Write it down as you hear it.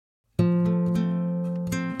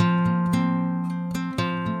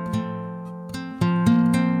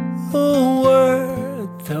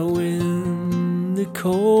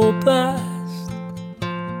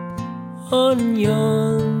On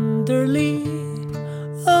yonder lea,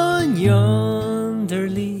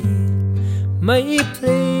 my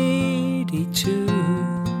lady to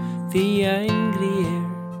the angry air.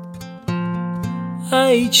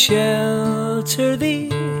 I'd shelter thee,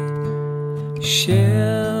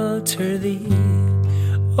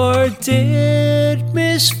 or did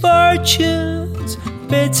misfortune's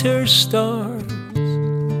bitter storms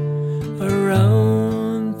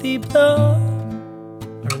around thee blow,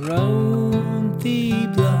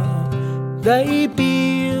 thy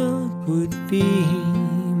beard would be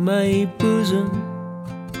my bosom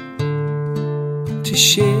to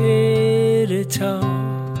share it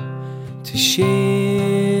all, to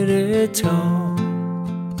share it all.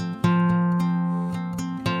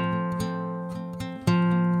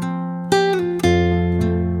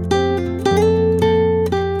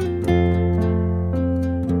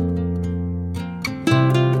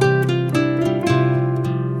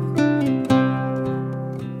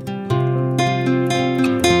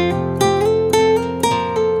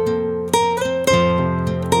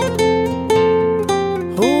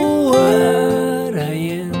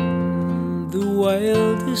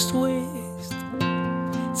 Wildest waste,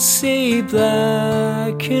 say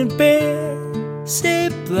black and bare, say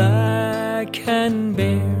black and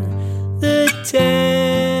bare. The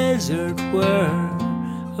desert were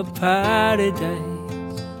a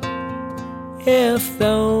paradise if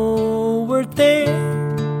thou wert there,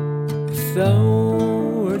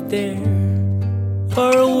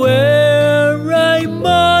 or were I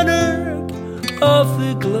monarch of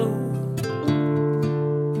the globe,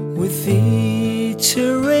 with thee to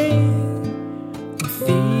reign,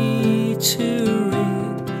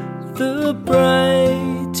 the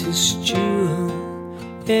brightest jewel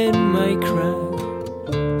in my crown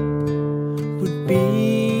would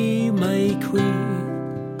be my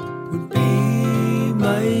queen, would be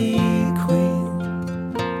my queen.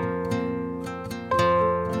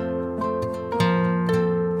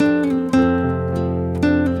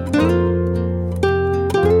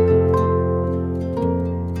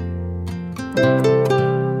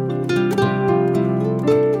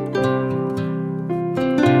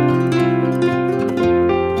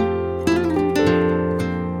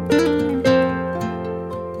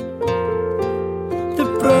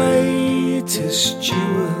 Brightest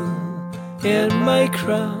jewel in my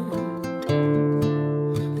crown